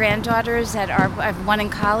 I have granddaughters I have one in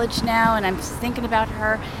college now, and I'm thinking about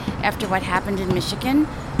her after what happened in Michigan,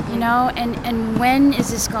 and when is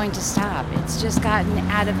this going to stop? It's just gotten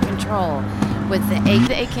out of control with the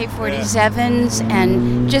AK-47s,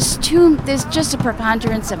 and there's just a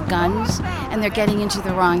preponderance of guns, and they're getting into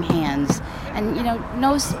the wrong hands. And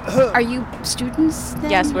are you students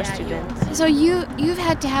then? Yes, we're students. So you've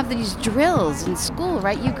had to have these drills in school,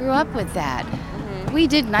 right? You grew up with that. Mm-hmm. We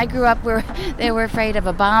didn't. I grew up where they were afraid of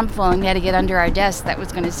a bomb falling. We had to get under our desk that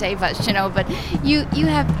was going to save us, But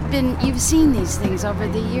you've seen these things over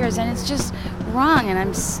the years, and it's just wrong. And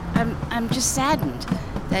I'm just saddened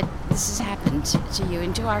that this has happened to you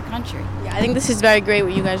and to our country. Yeah, I think this is very great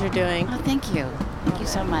what you guys are doing. Oh, thank you. Thank you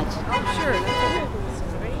so much. Oh, sure.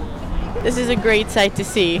 This is a great sight to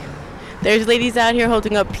see. There's ladies out here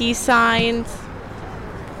holding up peace signs.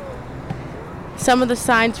 Some of the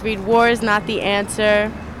signs read, "War is not the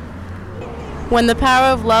answer." When the power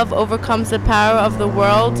of love overcomes the power of the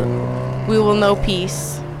world, we will know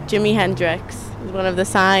peace. Jimi Hendrix is one of the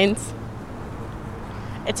signs.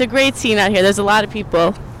 It's a great scene out here. There's a lot of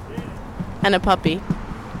people and a puppy.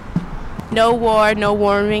 No war, no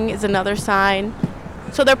warming is another sign.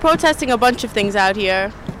 So they're protesting a bunch of things out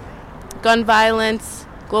here. Gun violence,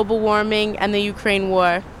 global warming, and the Ukraine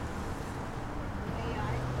war.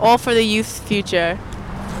 All for the youth's future.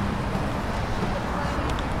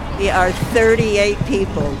 We are 38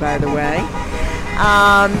 people, by the way.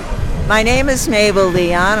 My name is Mabel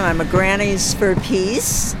Leon, and I'm a Grannies for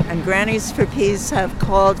Peace. And Grannies for Peace have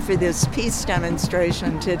called for this peace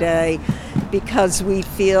demonstration today because we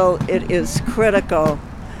feel it is critical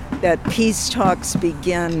that peace talks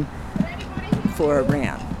begin for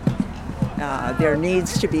Iran. There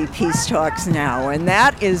needs to be peace talks now, and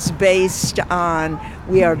that is based on,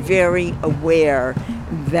 we are very aware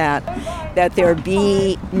that there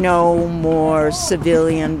be no more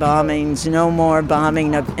civilian bombings, no more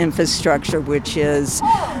bombing of infrastructure, which is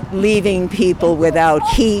leaving people without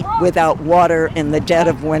heat, without water in the dead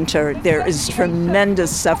of winter. There is tremendous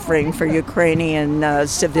suffering for Ukrainian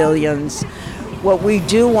civilians. What we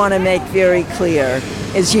do want to make very clear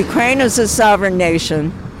is Ukraine is a sovereign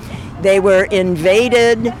nation. They were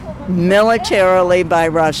invaded militarily by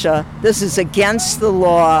Russia. This is against the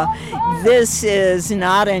law. This is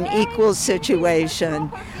not an equal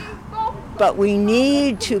situation. But we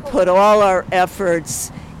need to put all our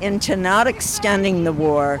efforts into not extending the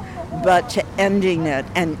war, but to ending it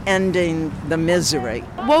and ending the misery.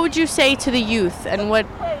 What would you say to the youth, and what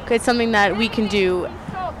is something that we can do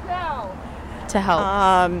to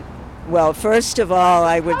help? Well, first of all,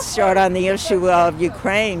 I would start on the issue of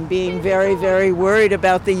Ukraine, being very, very worried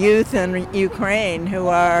about the youth in Ukraine who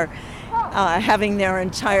are having their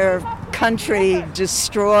entire country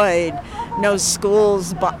destroyed, no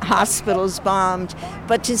schools, hospitals bombed.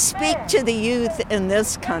 But to speak to the youth in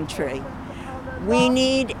this country, we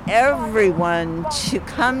need everyone to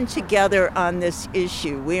come together on this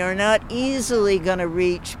issue. We are not easily going to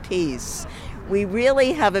reach peace. We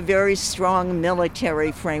really have a very strong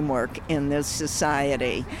military framework in this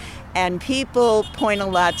society, and people point a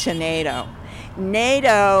lot to NATO.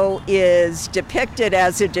 NATO is depicted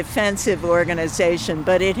as a defensive organization,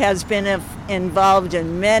 but it has been involved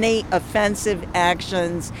in many offensive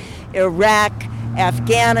actions, Iraq,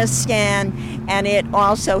 Afghanistan, and it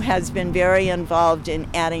also has been very involved in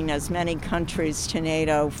adding as many countries to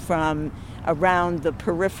NATO from around the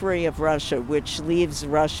periphery of Russia, which leaves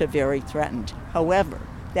Russia very threatened. However,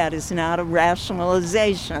 that is not a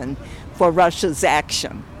rationalization for Russia's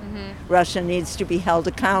action. Russia needs to be held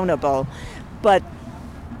accountable. But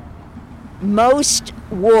most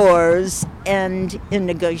wars end in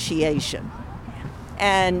negotiation.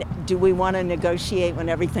 And do we want to negotiate when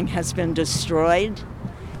everything has been destroyed?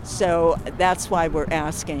 So that's why we're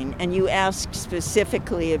asking. And you asked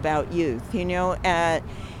specifically about youth. You know,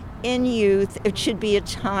 in youth, it should be a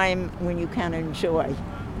time when you can enjoy.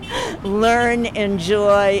 Learn,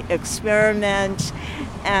 enjoy, experiment,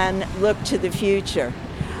 and look to the future.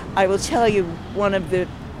 I will tell you one of the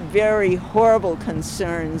very horrible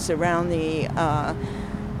concerns around the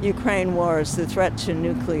Ukraine war is the threat to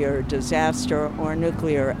nuclear disaster or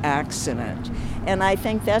nuclear accident. And I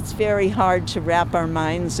think that's very hard to wrap our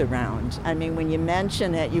minds around. I mean, when you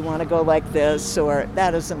mention it, you want to go like this, or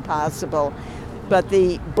that is impossible. But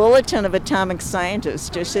the Bulletin of Atomic Scientists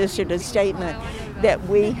just issued a statement that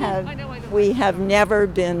we have never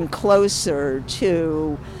been closer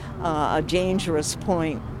to a dangerous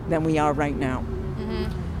point than we are right now.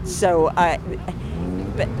 Mm-hmm. So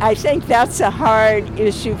I think that's a hard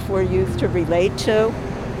issue for youth to relate to.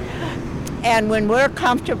 And when we're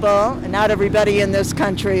comfortable, and not everybody in this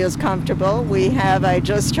country is comfortable, I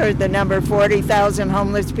just heard the number 40,000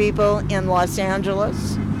 homeless people in Los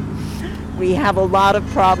Angeles. We have a lot of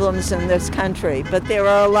problems in this country, but there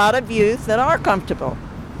are a lot of youth that are comfortable.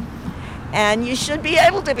 And you should be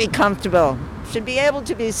able to be comfortable, should be able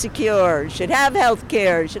to be secure, should have health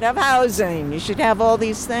care, should have housing, you should have all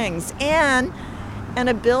these things. And an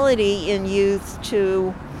ability in youth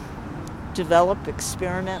to develop,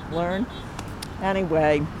 experiment, learn.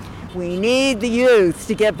 Anyway, we need the youth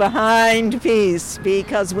to get behind peace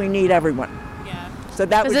because we need everyone. Yeah. So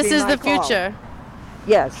that would be my this is the call. future.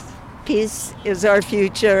 Yes. Peace is our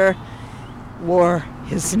future. War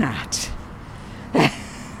is not.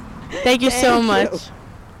 Thank you so much.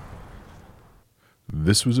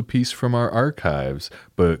 This was a piece from our archives,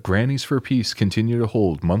 but Grannies for Peace continue to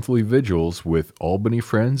hold monthly vigils with Albany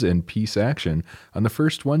Friends and Peace Action on the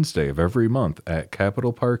first Wednesday of every month at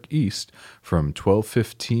Capitol Park East from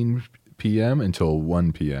 12:15 p.m. until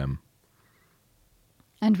 1 p.m.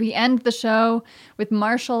 And we end the show with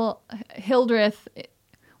Marshall Hildreth's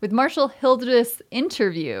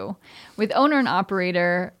interview with owner and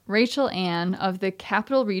operator Rachel Ann of the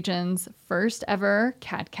Capital Region's first ever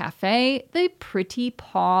cat cafe, the Pretty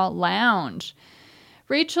Paw Lounge.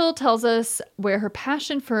 Rachel tells us where her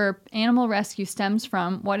passion for animal rescue stems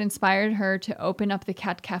from, what inspired her to open up the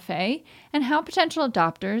cat cafe, and how potential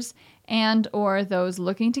adopters and or those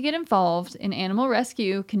looking to get involved in animal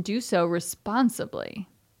rescue can do so responsibly.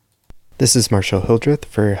 This is Marshall Hildreth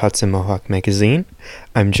for Hudson Mohawk Magazine.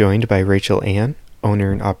 I'm joined by Rachel Ann,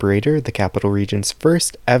 owner and operator of the Capital Region's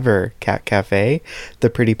first ever cat cafe,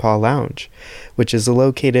 the Pretty Paw Lounge, which is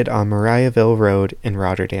located on Mariahville Road in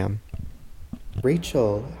Rotterdam.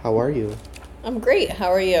 Rachel, how are you? I'm great.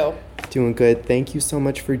 How are you? Doing good. Thank you so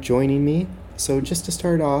much for joining me. So just to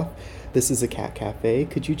start off, this is a cat cafe.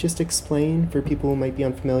 Could you just explain for people who might be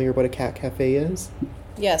unfamiliar what a cat cafe is?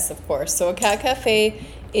 Yes, of course. So a cat cafe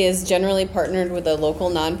is generally partnered with a local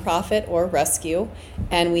nonprofit or rescue,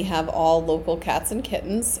 and we have all local cats and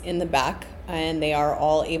kittens in the back, and they are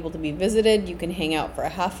all able to be visited. You can hang out for a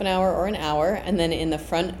half an hour or an hour, and then in the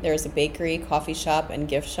front there's a bakery, coffee shop, and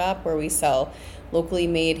gift shop where we sell locally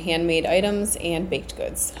made, handmade items and baked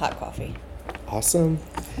goods, hot coffee. Awesome.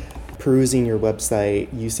 Perusing your website,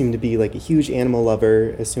 you seem to be like a huge animal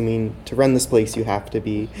lover, assuming to run this place you have to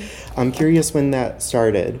be. I'm curious when that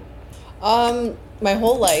started. My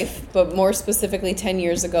whole life, but more specifically 10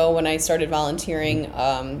 years ago when I started volunteering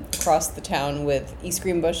across the town with East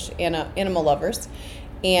Greenbush Animal Lovers.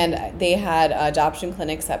 And they had adoption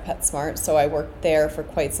clinics at PetSmart, so I worked there for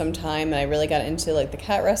quite some time, and I really got into like the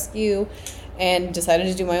cat rescue and decided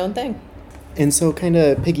to do my own thing. And so kind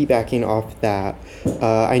of piggybacking off that,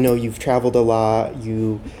 I know you've traveled a lot,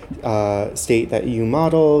 you state that you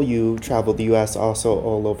model, you traveled the U.S., also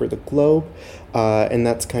all over the globe, and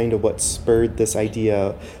that's kind of what spurred this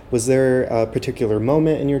idea. Was there a particular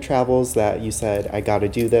moment in your travels that you said, I gotta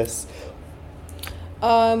do this?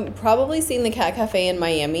 Probably seeing the cat cafe in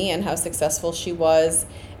Miami and how successful she was,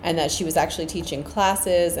 and that she was actually teaching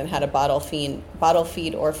classes and had a bottle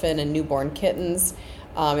feed orphan and newborn kittens.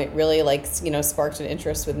 It really sparked an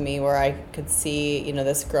interest with me where I could see,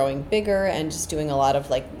 this growing bigger and just doing a lot of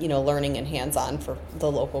learning and hands-on for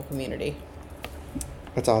the local community.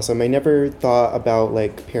 That's awesome. I never thought about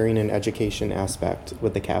pairing an education aspect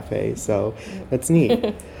with the cafe, so that's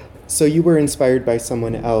neat. So you were inspired by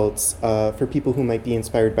someone else. For people who might be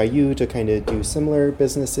inspired by you to kind of do similar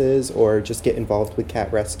businesses or just get involved with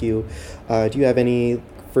cat rescue, do you have any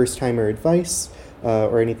first-timer advice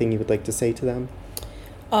or anything you would like to say to them?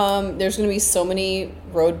 There's going to be so many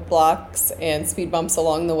roadblocks and speed bumps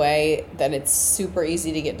along the way that it's super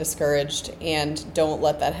easy to get discouraged, and don't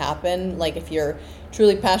let that happen. Like, if you're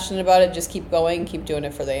truly passionate about it, just keep going, keep doing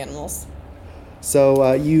it for the animals.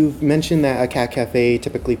 So you've mentioned that a cat cafe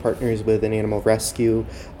typically partners with an animal rescue.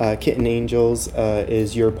 Kitten Angels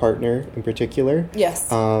is your partner in particular.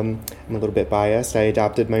 Yes. I'm a little bit biased. I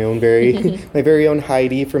adopted my own my very own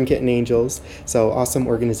Heidi from Kitten Angels. So awesome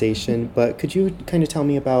organization. But could you kind of tell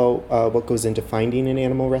me about what goes into finding an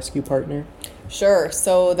animal rescue partner? Sure.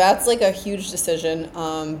 So that's like a huge decision.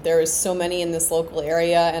 There is so many in this local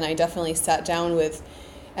area, and I definitely sat down with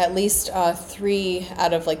at least 3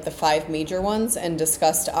 out of like the 5 major ones and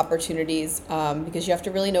discussed opportunities, because you have to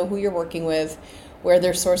really know who you're working with, where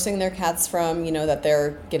they're sourcing their cats from, you know, that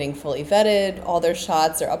they're getting fully vetted, all their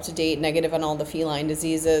shots are up to date, negative on all the feline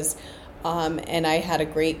diseases. And I had a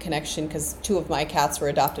great connection because 2 of my cats were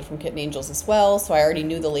adopted from Kitten Angels as well, so I already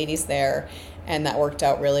knew the ladies there, and that worked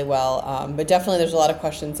out really well. But definitely there's a lot of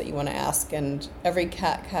questions that you want to ask, and every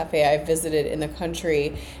cat cafe I've visited in the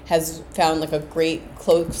country has found like a great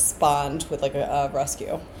close bond with like a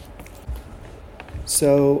rescue.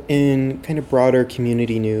 So in kind of broader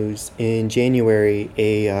community news, in January,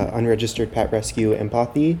 a unregistered pet rescue,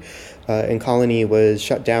 Empathy, in Colony was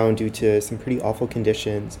shut down due to some pretty awful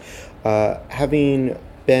conditions. Having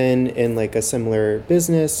been in like a similar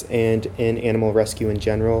business and in animal rescue in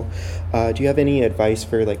general, do you have any advice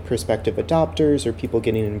for like prospective adopters or people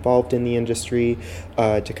getting involved in the industry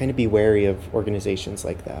to kind of be wary of organizations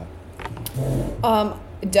like that?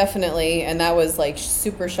 Definitely, and that was like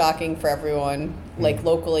super shocking for everyone, like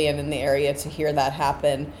locally and in the area, to hear that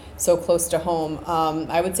happen so close to home.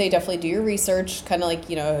 I would say definitely do your research, kind of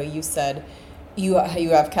like, you know, you said you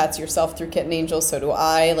have cats yourself through Kitten Angels, so do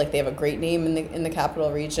I. Like, they have a great name in the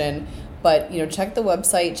capital region. But, you know, check the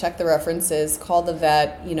website, check the references, call the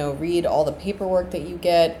vet, you know, read all the paperwork that you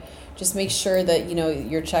get. Just make sure that, you know,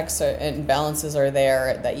 your checks and balances are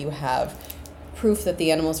there, that you have proof that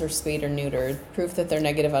the animals are spayed or neutered, proof that they're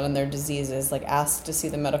negative on their diseases. Like, ask to see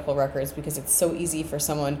the medical records, because it's so easy for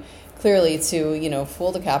someone clearly to, you know,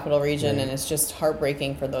 fool the capital region, and it's just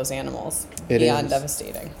heartbreaking for those animals. Beyond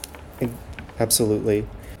devastating. Absolutely.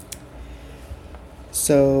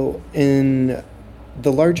 So in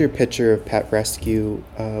the larger picture of pet rescue,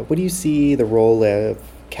 what do you see the role of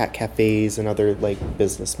cat cafes and other like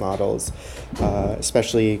business models,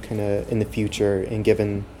 especially kind of in the future and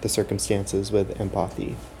given the circumstances with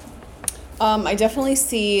Empathy? I definitely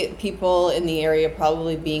see people in the area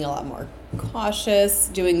probably being a lot more cautious,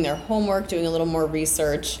 doing their homework, doing a little more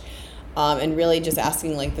research, and really just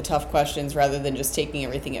asking like the tough questions rather than just taking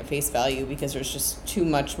everything at face value, because there's just too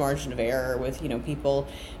much margin of error with, you know, people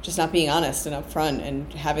just not being honest and upfront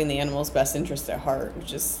and having the animal's best interest at heart,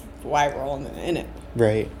 which is why we're all in it.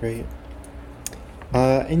 Right.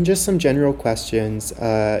 And just some general questions.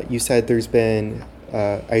 You said there's been,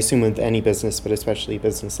 I assume with any business, but especially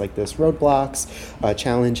business like this, roadblocks,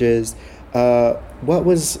 challenges. What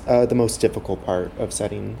was the most difficult part of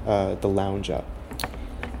setting the lounge up?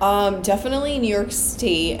 Definitely New York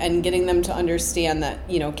State, and getting them to understand that,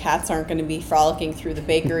 you know, cats aren't going to be frolicking through the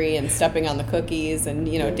bakery and stepping on the cookies and,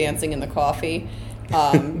 you know, dancing in the coffee.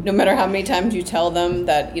 No matter how many times you tell them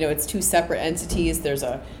that, you know, it's 2 separate entities, there's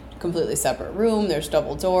a completely separate room, there's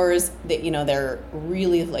double doors, that, you know, they're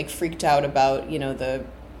really like freaked out about, you know, the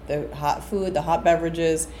hot food, the hot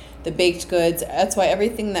beverages, the baked goods. That's why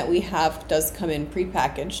everything that we have does come in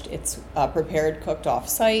prepackaged. It's prepared, cooked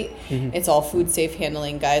off-site. Mm-hmm. It's all food safe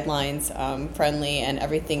handling guidelines, friendly, and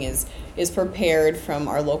everything is prepared from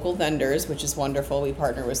our local vendors, which is wonderful. We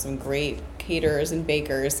partner with some great caterers and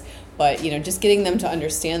bakers, but, you know, just getting them to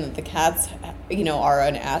understand that the cats, you know, are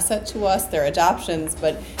an asset to us. They're adoptions,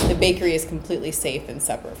 but the bakery is completely safe and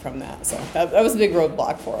separate from that. So that was a big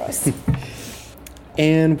roadblock for us.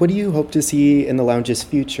 And what do you hope to see in the lounge's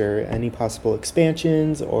future? Any possible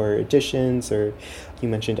expansions or additions, or you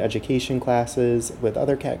mentioned education classes with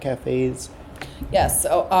other cat cafes? Yes,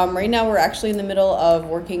 so right now we're actually in the middle of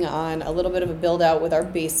working on a little bit of a build out with our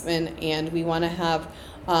basement, and we want to have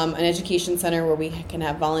an education center where we can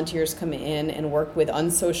have volunteers come in and work with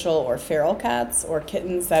unsocial or feral cats or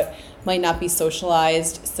kittens that might not be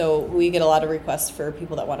socialized. So we get a lot of requests for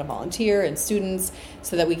people that want to volunteer and students,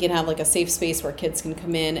 so that we can have like a safe space where kids can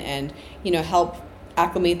come in and, you know, help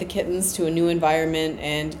acclimate the kittens to a new environment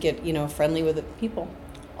and get, you know, friendly with the people.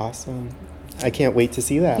 Awesome. I can't wait to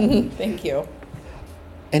see that. Thank you.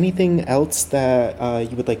 Anything else that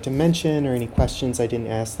you would like to mention, or any questions I didn't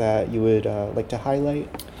ask that you would like to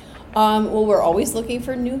highlight? Well, we're always looking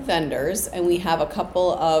for new vendors, and we have a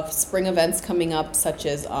couple of spring events coming up, such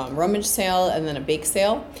as rummage sale and then a bake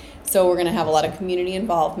sale. So we're going to have a lot of community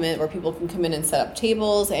involvement where people can come in and set up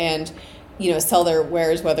tables and, sell their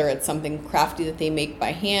wares, whether it's something crafty that they make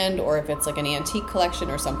by hand or if it's like an antique collection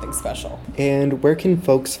or something special. And where can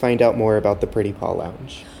folks find out more about the Pretty Paw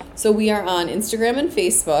Lounge? So we are on Instagram and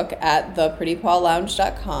Facebook at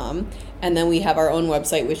theprettypawlounge.com. And then we have our own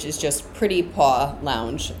website, which is just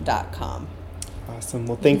prettypawlounge.com. Awesome.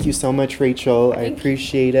 Well, thank you so much, Rachel. I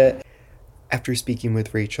appreciate it. After speaking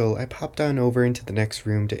with Rachel, I popped on over into the next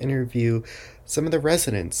room to interview some of the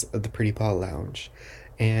residents of the Pretty Paw Lounge,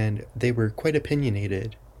 and they were quite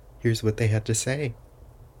opinionated. Here's what they had to say.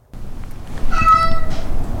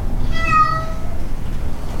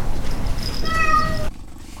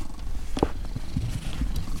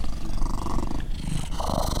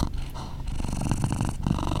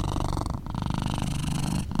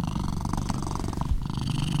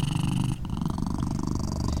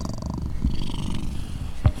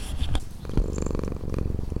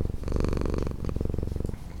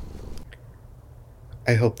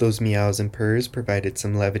 I hope those meows and purrs provided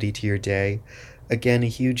some levity to your day. Again, a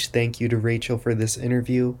huge thank you to Rachel for this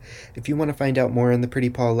interview. If you want to find out more on the Pretty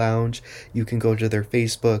Paw Lounge, you can go to their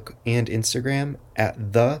Facebook and Instagram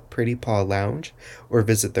at The Pretty Paw Lounge, or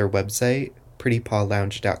visit their website,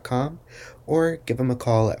 prettypawlounge.com, or give them a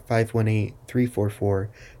call at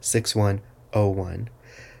 518-344-6101.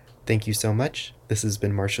 Thank you so much. This has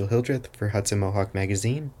been Marshall Hildreth for Hudson Mohawk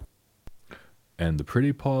Magazine. And the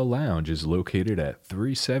Pretty Paw Lounge is located at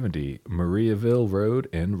 370 Mariaville Road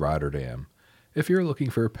in Rotterdam. If you're looking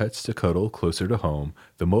for pets to cuddle closer to home,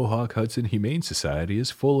 the Mohawk Hudson Humane Society is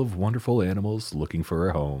full of wonderful animals looking for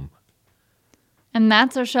a home. And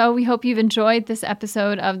that's our show. We hope you've enjoyed this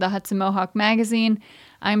episode of the Hudson Mohawk Magazine.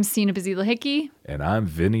 I'm Sina Bazila-Hickey. And I'm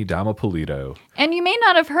Vinny Damapolito. And you may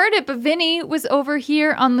not have heard it, but Vinny was over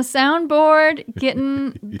here on the soundboard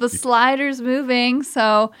getting the sliders moving.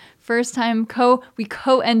 So first time we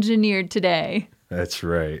co-engineered today. That's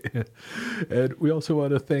right. And we also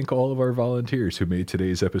want to thank all of our volunteers who made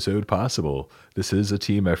today's episode possible. This is a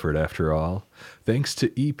team effort after all. Thanks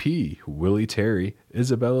to EP, Willie Terry,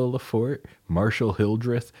 Isabella LaForte, Marshall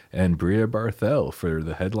Hildreth, and Bria Barthel for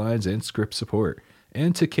the headlines and script support.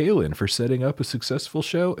 And to Kaylin for setting up a successful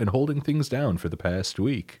show and holding things down for the past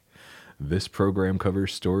week. This program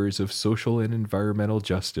covers stories of social and environmental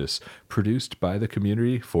justice produced by the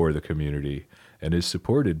community for the community and is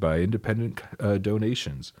supported by independent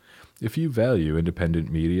donations. If you value independent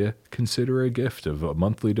media, consider a gift of a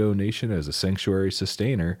monthly donation as a sanctuary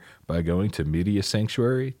sustainer by going to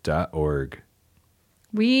mediasanctuary.org.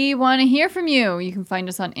 We want to hear from you. You can find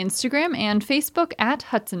us on Instagram and Facebook at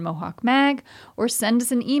Hudson Mohawk Mag, or send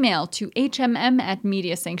us an email to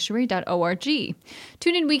hmm@mediasanctuary.org.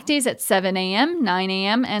 Tune in weekdays at 7 a.m., 9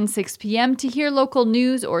 a.m., and 6 p.m. to hear local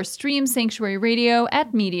news or stream Sanctuary Radio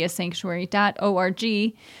at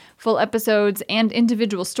mediasanctuary.org. Full episodes and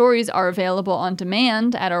individual stories are available on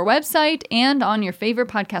demand at our website and on your favorite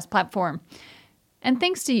podcast platform. And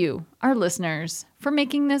thanks to you, our listeners, for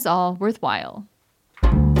making this all worthwhile.